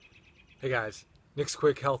Hey guys, Nick's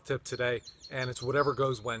quick health tip today, and it's whatever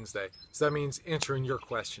goes Wednesday. So that means answering your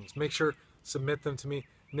questions. Make sure submit them to me,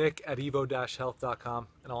 Nick at evo-health.com,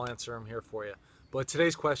 and I'll answer them here for you. But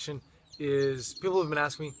today's question is: people have been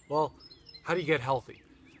asking me, well, how do you get healthy?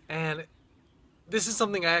 And this is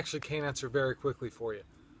something I actually can answer very quickly for you.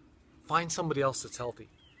 Find somebody else that's healthy.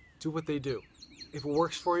 Do what they do. If it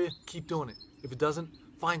works for you, keep doing it. If it doesn't,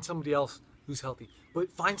 find somebody else who's healthy.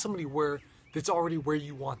 But find somebody that's already where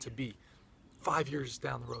you want to be. 5 years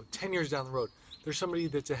down the road, 10 years down the road. There's somebody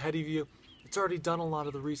that's ahead of you, that's already done a lot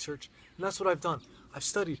of the research, and that's what I've done. I've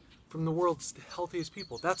studied from the world's healthiest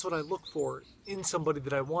people. That's what I look for in somebody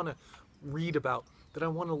that I want to read about, that I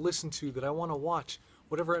want to listen to, that I want to watch,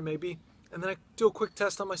 whatever it may be. And then I do a quick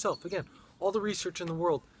test on myself. Again, all the research in the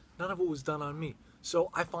world, none of it was done on me.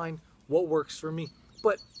 So I find what works for me.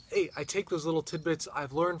 But hey, I take those little tidbits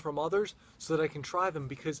I've learned from others so that I can try them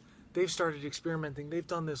because they've started experimenting. They've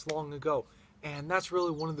done this long ago. And that's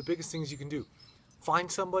really one of the biggest things you can do.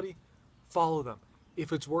 Find somebody, follow them.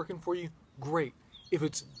 If it's working for you, great. If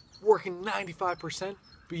it's working 95%,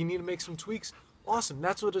 but you need to make some tweaks, awesome.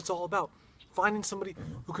 That's what it's all about. Finding somebody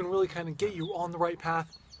who can really kind of get you on the right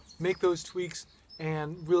path, make those tweaks,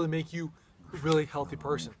 and really make you a really healthy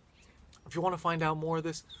person. If you want to find out more of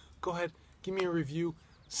this, go ahead, give me a review,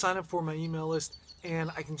 sign up for my email list,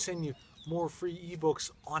 and I can send you more free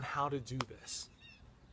ebooks on how to do this.